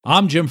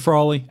I'm Jim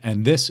Frawley,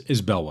 and this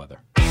is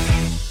Bellwether.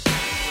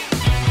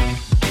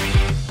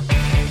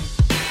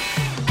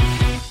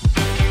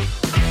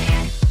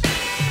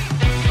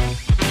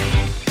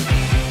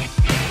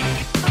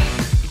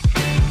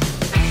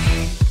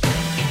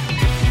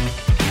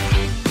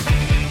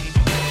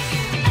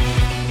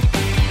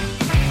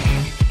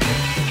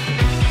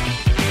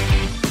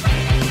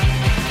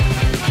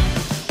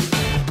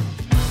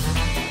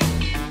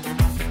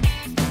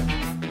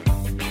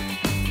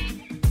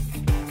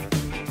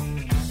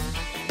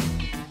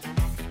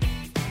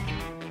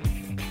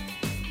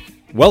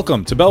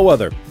 Welcome to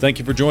Bellwether. Thank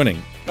you for joining.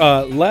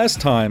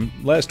 Last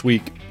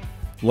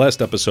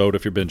episode,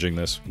 if you're binging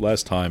this,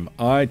 last time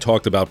I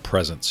talked about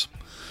presence.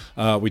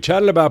 We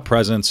chatted about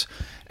presence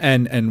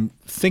and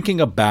thinking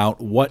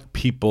about what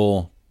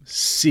people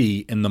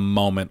see in the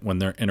moment when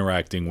they're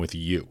interacting with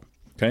you.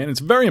 Okay, and it's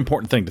a very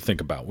important thing to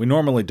think about. We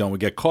normally don't. We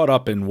get caught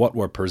up in what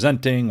we're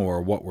presenting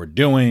or what we're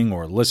doing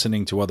or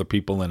listening to other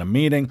people in a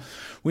meeting.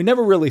 We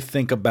never really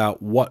think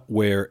about what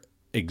we're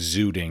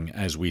exuding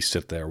as we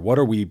sit there. What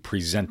are we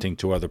presenting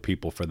to other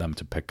people for them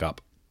to pick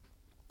up?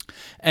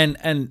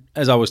 And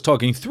as I was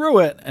talking through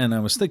it and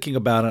I was thinking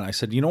about it, I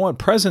said, you know what?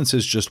 Presence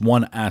is just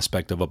one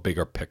aspect of a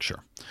bigger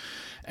picture.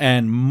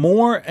 And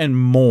more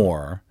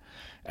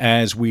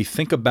as we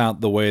think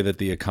about the way that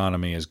the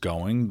economy is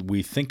going,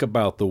 we think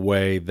about the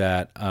way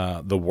that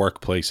the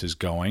workplace is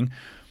going,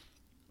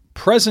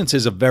 presence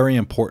is a very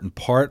important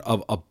part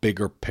of a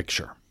bigger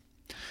picture.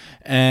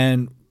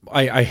 And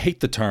I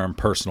hate the term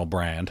personal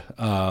brand,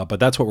 but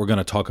that's what we're going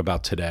to talk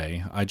about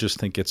today. I just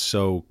think it's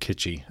so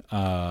kitschy,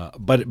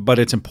 but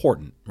it's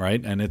important,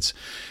 right? And it's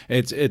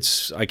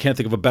I can't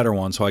think of a better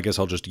one, so I guess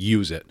I'll just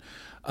use it.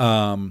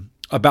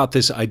 About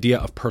this idea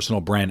of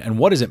personal brand and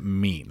what does it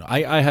mean?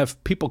 I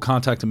have people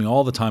contacting me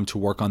all the time to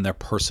work on their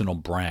personal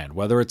brand,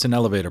 whether it's an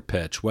elevator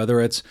pitch,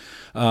 whether it's,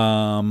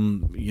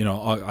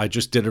 I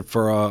just did it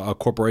for a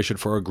corporation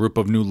for a group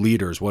of new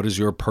leaders. What is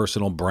your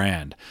personal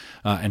brand?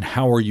 And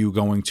how are you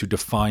going to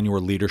define your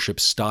leadership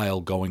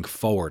style going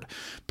forward?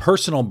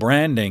 Personal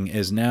branding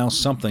is now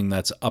something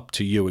that's up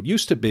to you. It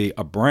used to be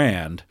a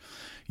brand,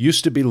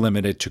 used to be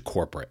limited to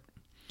corporate.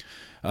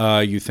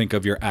 You think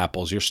of your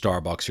Apples, your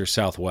Starbucks, your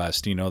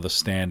Southwest, the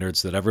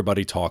standards that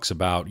everybody talks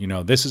about.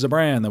 This is a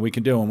brand that we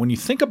can do. And when you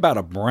think about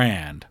a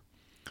brand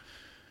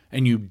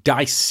and you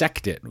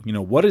dissect it,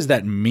 what does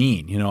that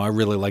mean? I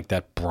really like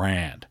that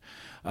brand.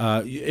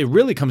 It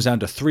really comes down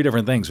to three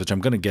different things, which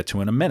I'm going to get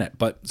to in a minute.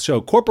 But so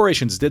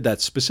corporations did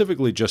that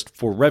specifically just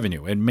for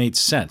revenue. It made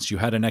sense. You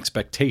had an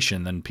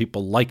expectation and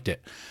people liked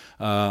it.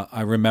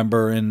 I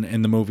remember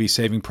in the movie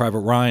Saving Private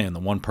Ryan, the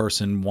one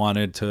person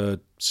wanted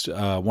to,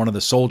 one of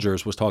the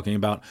soldiers was talking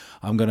about,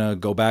 I'm going to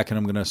go back and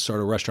I'm going to start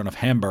a restaurant of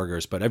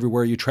hamburgers, but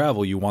everywhere you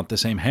travel, you want the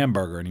same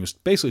hamburger. And he was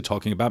basically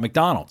talking about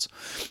McDonald's.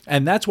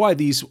 And that's why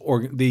these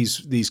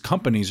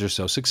companies are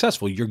so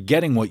successful. You're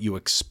getting what you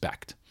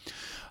expect.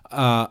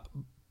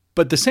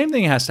 But the same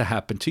thing has to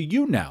happen to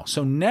you now.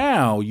 So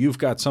now you've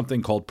got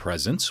something called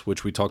presence,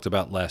 which we talked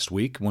about last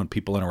week when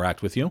people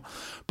interact with you.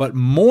 But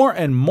more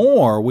and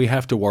more, we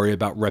have to worry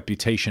about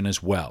reputation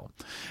as well.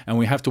 And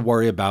we have to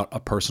worry about a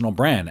personal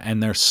brand.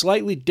 And they're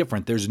slightly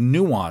different. There's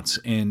nuance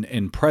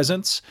in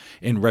presence,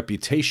 in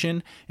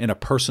reputation, in a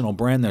personal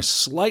brand. There's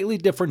slightly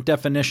different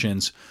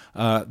definitions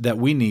that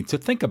we need to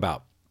think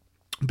about.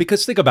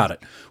 Because think about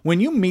it.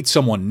 When you meet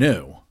someone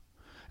new,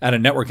 at a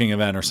networking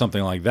event or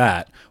something like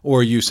that,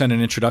 or you send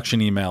an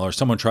introduction email or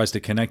someone tries to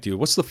connect you,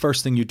 what's the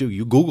first thing you do?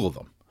 You Google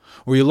them,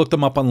 or you look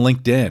them up on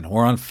LinkedIn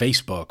or on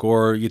Facebook,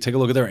 or you take a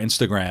look at their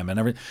Instagram and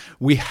everything.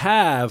 We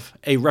have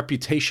a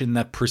reputation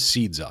that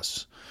precedes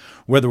us,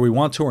 whether we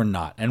want to or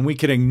not, and we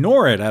can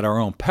ignore it at our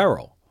own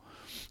peril.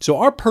 So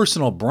our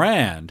personal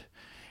brand,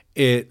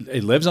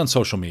 it lives on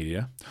social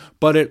media,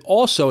 but it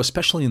also,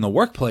 especially in the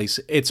workplace,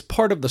 it's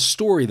part of the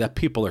story that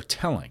people are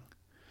telling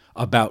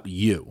about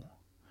you.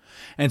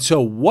 And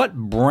so what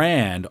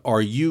brand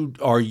are you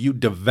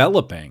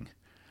developing?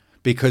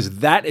 Because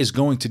that is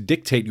going to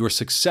dictate your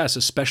success,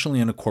 especially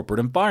in a corporate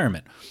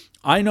environment.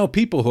 I know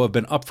people who have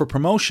been up for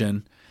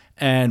promotion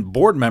and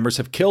board members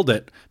have killed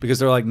it because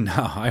they're like,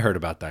 no, I heard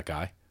about that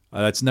guy.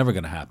 That's never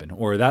going to happen.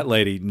 Or that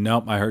lady,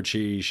 nope, I heard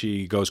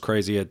she goes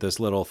crazy at this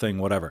little thing,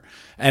 whatever.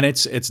 And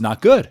it's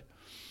not good,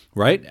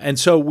 right? And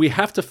so we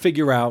have to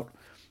figure out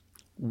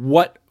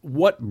what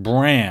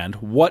brand,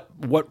 what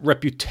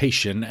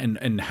reputation,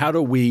 and how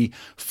do we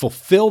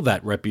fulfill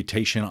that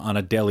reputation on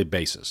a daily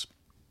basis.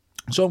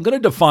 So I'm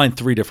going to define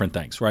three different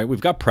things, right?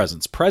 We've got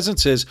presence.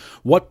 Presence is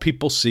what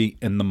people see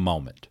in the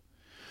moment.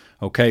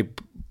 Okay?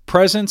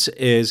 Presence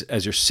is,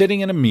 as you're sitting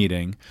in a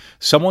meeting,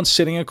 someone's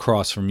sitting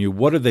across from you,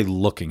 what are they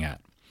looking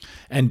at?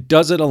 And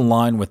does it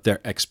align with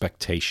their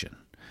expectation?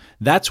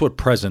 That's what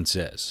presence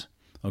is.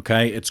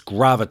 Okay, it's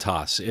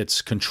gravitas,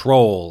 it's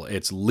control,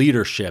 it's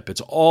leadership,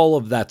 it's all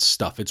of that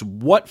stuff. It's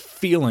what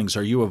feelings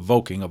are you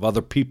evoking of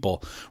other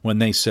people when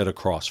they sit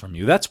across from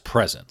you. That's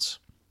presence.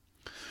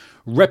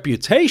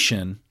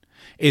 Reputation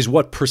is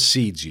what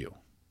precedes you.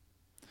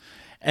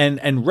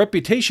 And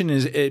reputation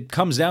it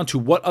comes down to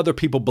what other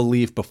people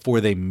believe before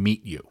they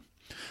meet you.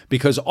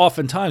 Because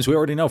oftentimes we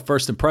already know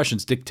first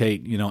impressions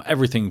dictate,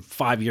 everything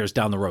 5 years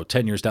down the road,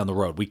 10 years down the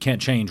road. We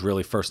can't change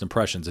really first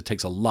impressions. It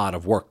takes a lot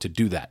of work to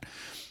do that.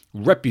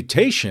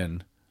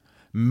 Reputation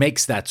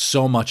makes that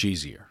so much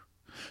easier.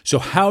 So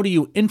how do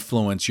you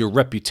influence your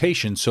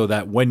reputation so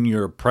that when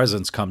your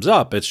presence comes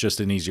up, it's just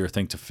an easier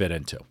thing to fit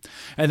into?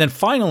 And then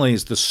finally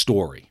is the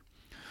story,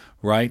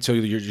 right? So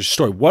your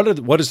story, what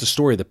is the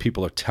story that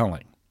people are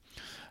telling?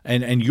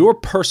 And your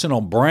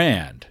personal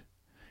brand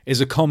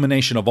is a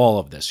culmination of all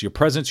of this, your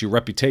presence, your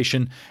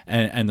reputation,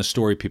 and the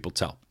story people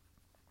tell.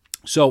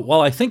 So while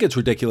I think it's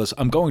ridiculous,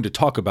 I'm going to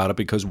talk about it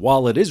because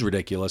while it is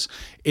ridiculous,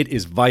 it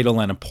is vital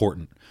and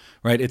important,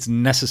 right? It's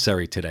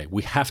necessary today.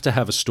 We have to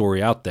have a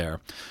story out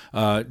there.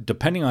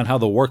 Depending on how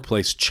the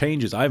workplace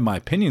changes, I have my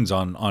opinions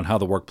on how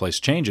the workplace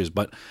changes,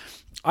 but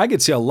I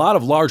could see a lot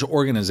of large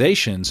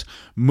organizations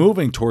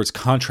moving towards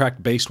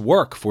contract-based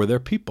work for their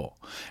people.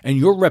 And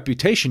your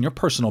reputation, your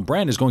personal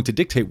brand is going to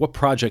dictate what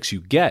projects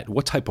you get,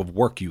 what type of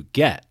work you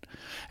get.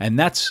 And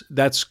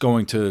that's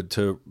going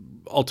to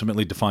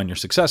ultimately define your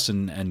success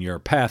and your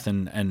path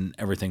and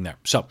everything there.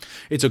 So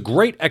it's a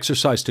great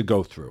exercise to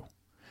go through,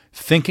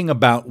 thinking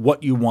about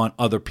what you want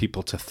other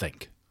people to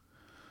think.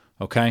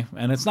 Okay?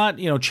 And it's not,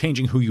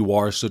 changing who you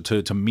are so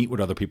to meet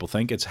what other people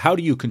think. It's how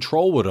do you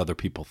control what other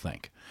people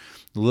think?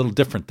 A little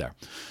different there.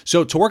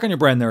 So to work on your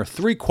brand, there are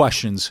 3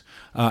 questions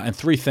and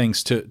 3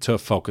 things to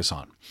focus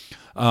on.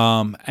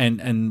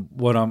 And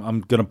what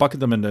I'm going to bucket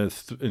them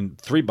in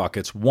 3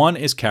 buckets. 1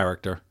 is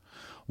character,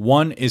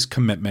 1 is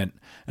commitment,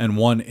 and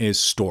 1 is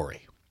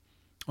story.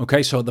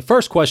 Okay, so the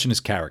first question is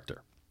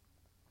character.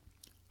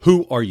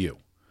 Who are you,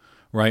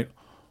 right?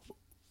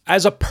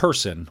 As a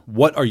person,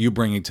 what are you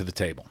bringing to the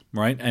table,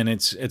 right? And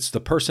it's the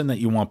person that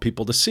you want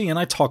people to see. And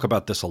I talk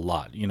about this a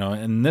lot,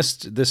 and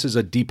this is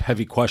a deep,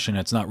 heavy question.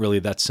 It's not really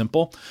that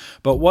simple.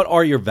 But what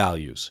are your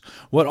values?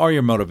 What are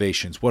your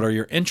motivations? What are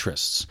your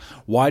interests?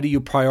 Why do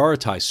you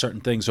prioritize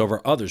certain things over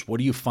others? What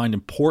do you find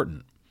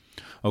important?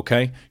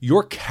 Okay?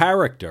 Your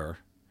character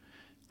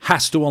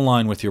has to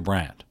align with your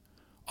brand.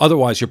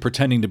 Otherwise, you're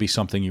pretending to be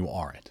something you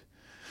aren't.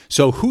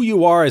 So who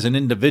you are as an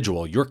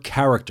individual, your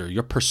character,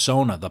 your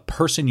persona, the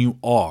person you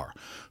are,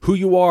 who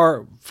you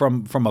are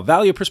from a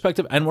value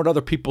perspective and what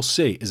other people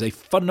see is a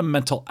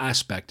fundamental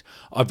aspect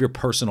of your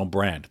personal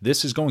brand.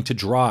 This is going to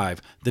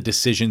drive the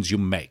decisions you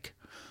make.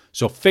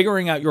 So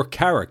figuring out your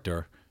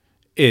character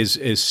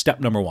is step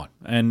number 1.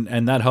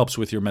 And that helps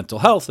with your mental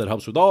health. That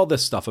helps with all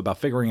this stuff about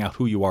figuring out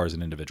who you are as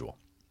an individual.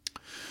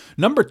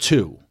 Number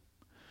 2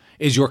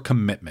 is your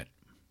commitment.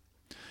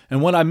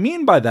 And what I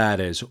mean by that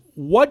is,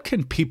 what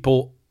can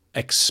people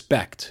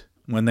expect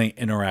when they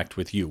interact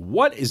with you?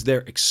 What is their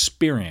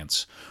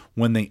experience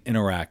when they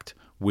interact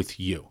with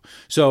you?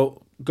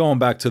 So going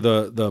back to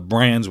the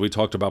brands we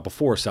talked about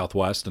before,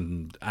 Southwest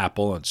and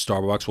Apple and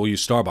Starbucks, we'll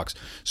use Starbucks.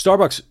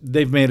 Starbucks,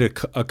 they've made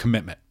a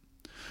commitment.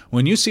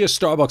 When you see a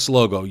Starbucks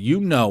logo,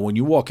 when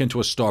you walk into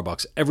a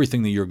Starbucks,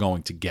 everything that you're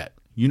going to get.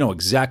 You know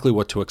exactly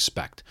what to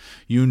expect.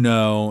 You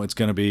know it's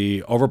going to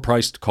be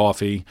overpriced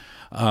coffee.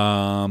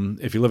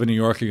 If you live in New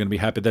York, you're going to be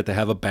happy that they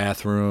have a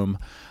bathroom.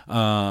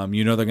 They're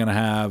going to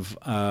have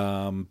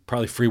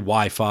probably free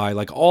Wi-Fi,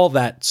 like all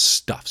that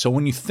stuff. So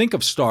when you think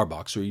of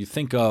Starbucks or you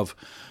think of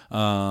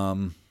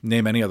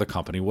name any other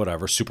company,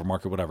 whatever,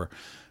 supermarket, whatever,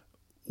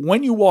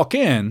 when you walk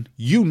in,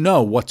 you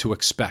know what to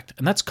expect,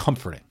 and that's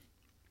comforting.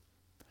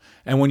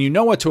 And when you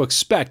know what to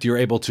expect, you're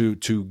able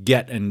to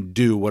get and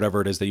do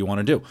whatever it is that you want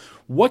to do.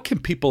 What can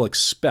people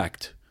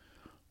expect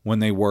when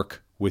they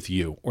work with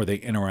you or they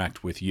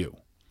interact with you?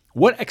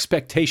 What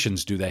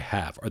expectations do they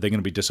have? Are they going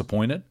to be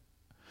disappointed?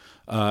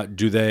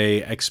 Do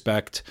they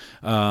expect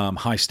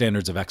high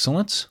standards of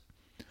excellence?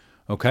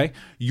 Okay.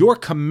 Your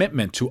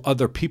commitment to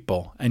other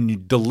people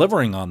and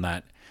delivering on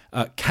that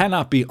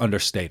cannot be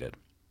understated.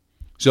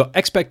 So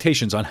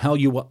expectations on how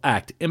you will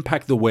act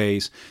impact the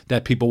ways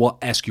that people will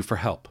ask you for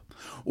help,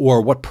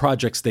 or what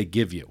projects they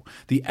give you.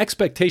 The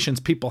expectations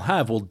people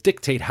have will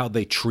dictate how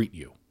they treat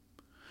you.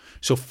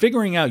 So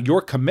figuring out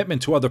your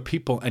commitment to other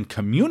people and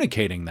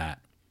communicating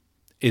that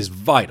is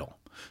vital.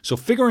 So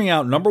figuring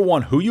out, number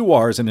 1, who you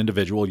are as an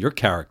individual, your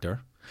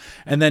character,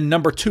 and then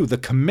number 2, the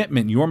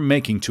commitment you're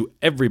making to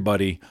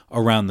everybody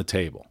around the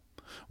table.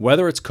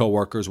 Whether it's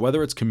coworkers,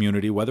 whether it's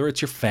community, whether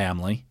it's your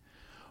family,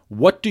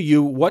 what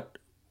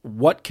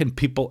can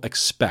people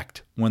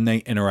expect when they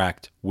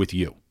interact with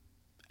you?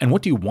 And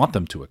what do you want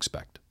them to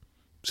expect?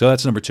 So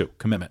that's number 2,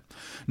 commitment.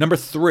 Number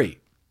 3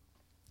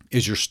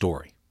 is your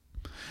story.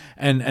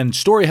 And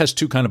story has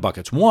 2 kind of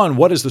buckets. 1,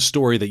 what is the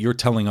story that you're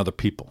telling other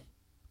people?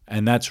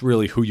 And that's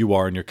really who you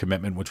are and your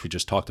commitment, which we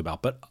just talked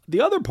about. But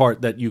the other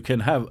part that you can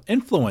have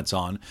influence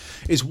on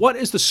is what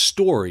is the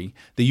story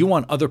that you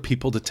want other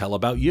people to tell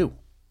about you?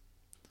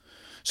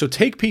 So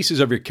take pieces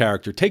of your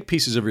character, take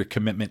pieces of your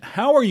commitment.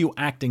 How are you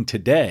acting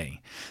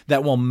today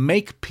that will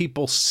make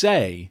people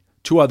say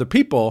to other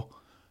people,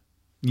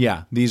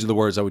 yeah, these are the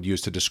words I would use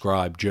to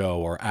describe Joe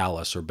or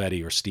Alice or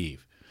Betty or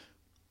Steve?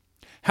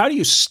 How do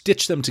you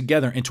stitch them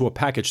together into a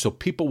package so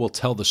people will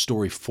tell the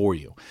story for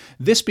you?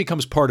 This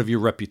becomes part of your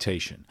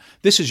reputation.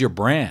 This is your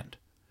brand.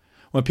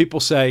 when people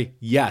say,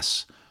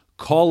 yes,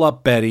 call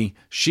up Betty.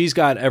 She's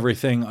got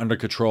everything under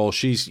control.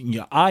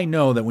 I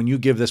know that when you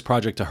give this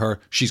project to her,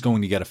 she's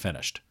going to get it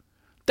finished.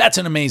 That's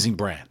an amazing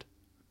brand.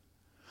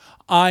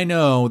 I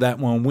know that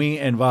when we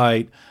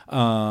invite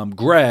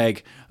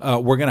Greg,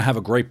 we're going to have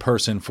a great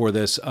person for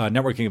this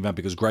networking event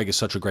because Greg is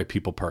such a great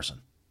people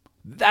person.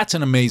 That's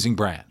an amazing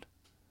brand.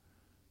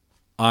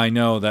 I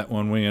know that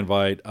when we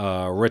invite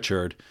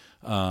Richard,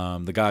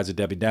 the guys at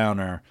Debbie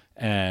Downer,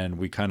 and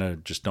we kind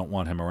of just don't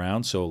want him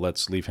around, so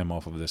let's leave him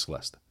off of this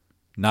list.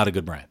 Not a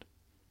good brand.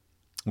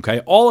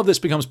 Okay, all of this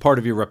becomes part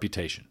of your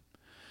reputation.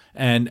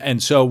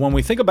 And so when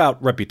we think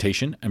about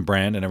reputation and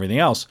brand and everything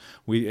else,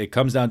 it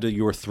comes down to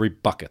your 3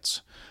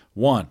 buckets.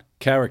 1,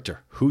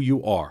 character, who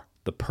you are,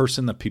 the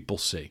person that people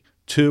see.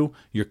 2,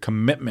 your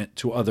commitment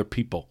to other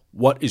people.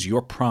 What is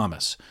your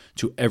promise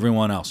to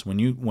everyone else?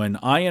 When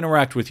I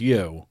interact with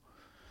you,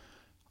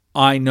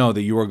 I know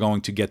that you are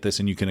going to get this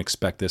and you can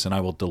expect this, and I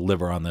will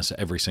deliver on this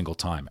every single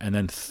time. And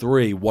then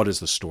 3, what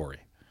is the story?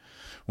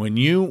 When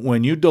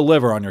you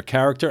deliver on your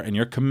character and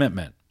your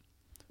commitment,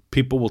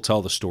 people will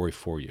tell the story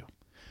for you.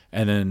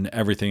 And then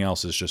everything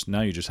else is just,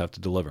 now you just have to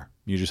deliver.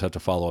 You just have to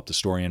follow up the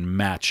story and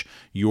match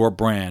your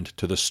brand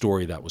to the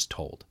story that was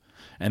told.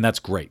 And that's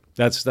great.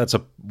 That's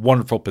a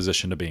wonderful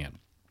position to be in.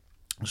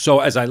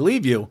 So as I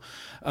leave you,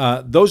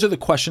 those are the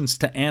questions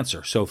to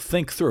answer. So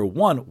think through.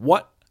 1,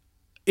 what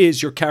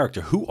is your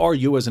character? Who are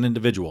you as an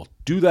individual?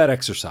 Do that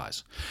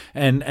exercise.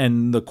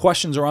 And the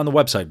questions are on the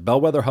website,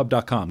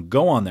 bellwetherhub.com.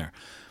 Go on there.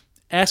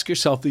 Ask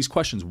yourself these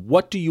questions.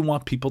 What do you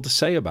want people to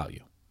say about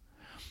you?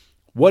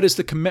 What is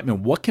the commitment?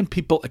 What can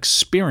people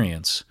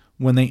experience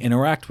when they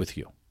interact with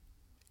you?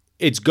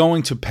 It's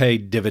going to pay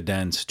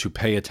dividends to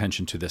pay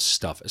attention to this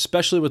stuff,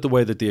 especially with the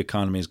way that the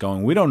economy is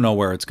going. We don't know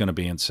where it's going to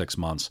be in 6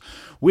 months.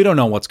 We don't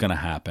know what's going to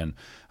happen.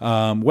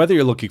 Whether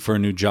you're looking for a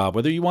new job,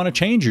 whether you want to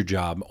change your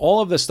job, all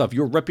of this stuff,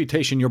 your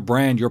reputation, your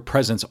brand, your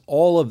presence,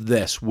 all of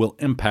this will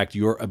impact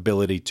your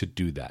ability to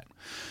do that.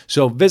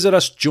 So visit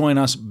us, join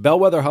us,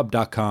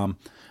 bellwetherhub.com.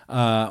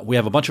 We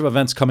have a bunch of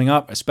events coming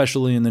up,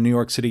 especially in the New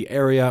York City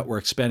area. We're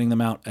expanding them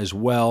out as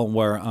well,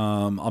 where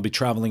I'll be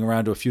traveling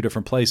around to a few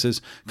different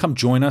places. Come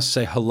join us,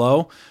 say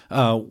hello.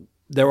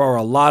 There are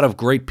a lot of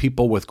great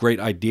people with great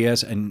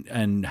ideas,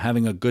 and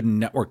having a good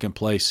network in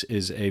place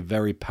is a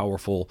very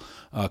powerful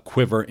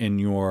quiver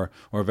or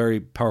a very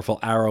powerful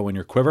arrow in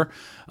your quiver.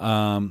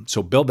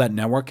 So build that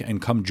network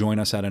and come join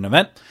us at an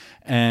event.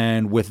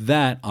 And with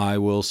that, I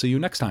will see you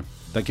next time.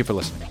 Thank you for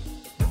listening.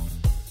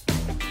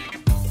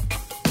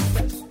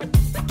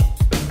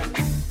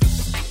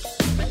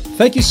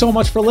 Thank you so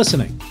much for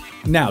listening.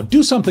 Now,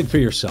 do something for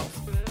yourself.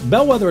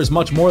 Bellwether is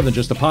much more than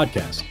just a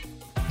podcast.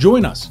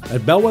 Join us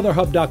at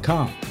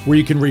bellwetherhub.com, where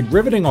you can read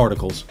riveting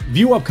articles,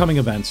 view upcoming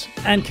events,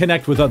 and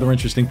connect with other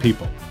interesting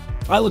people.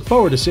 I look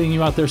forward to seeing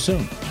you out there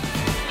soon.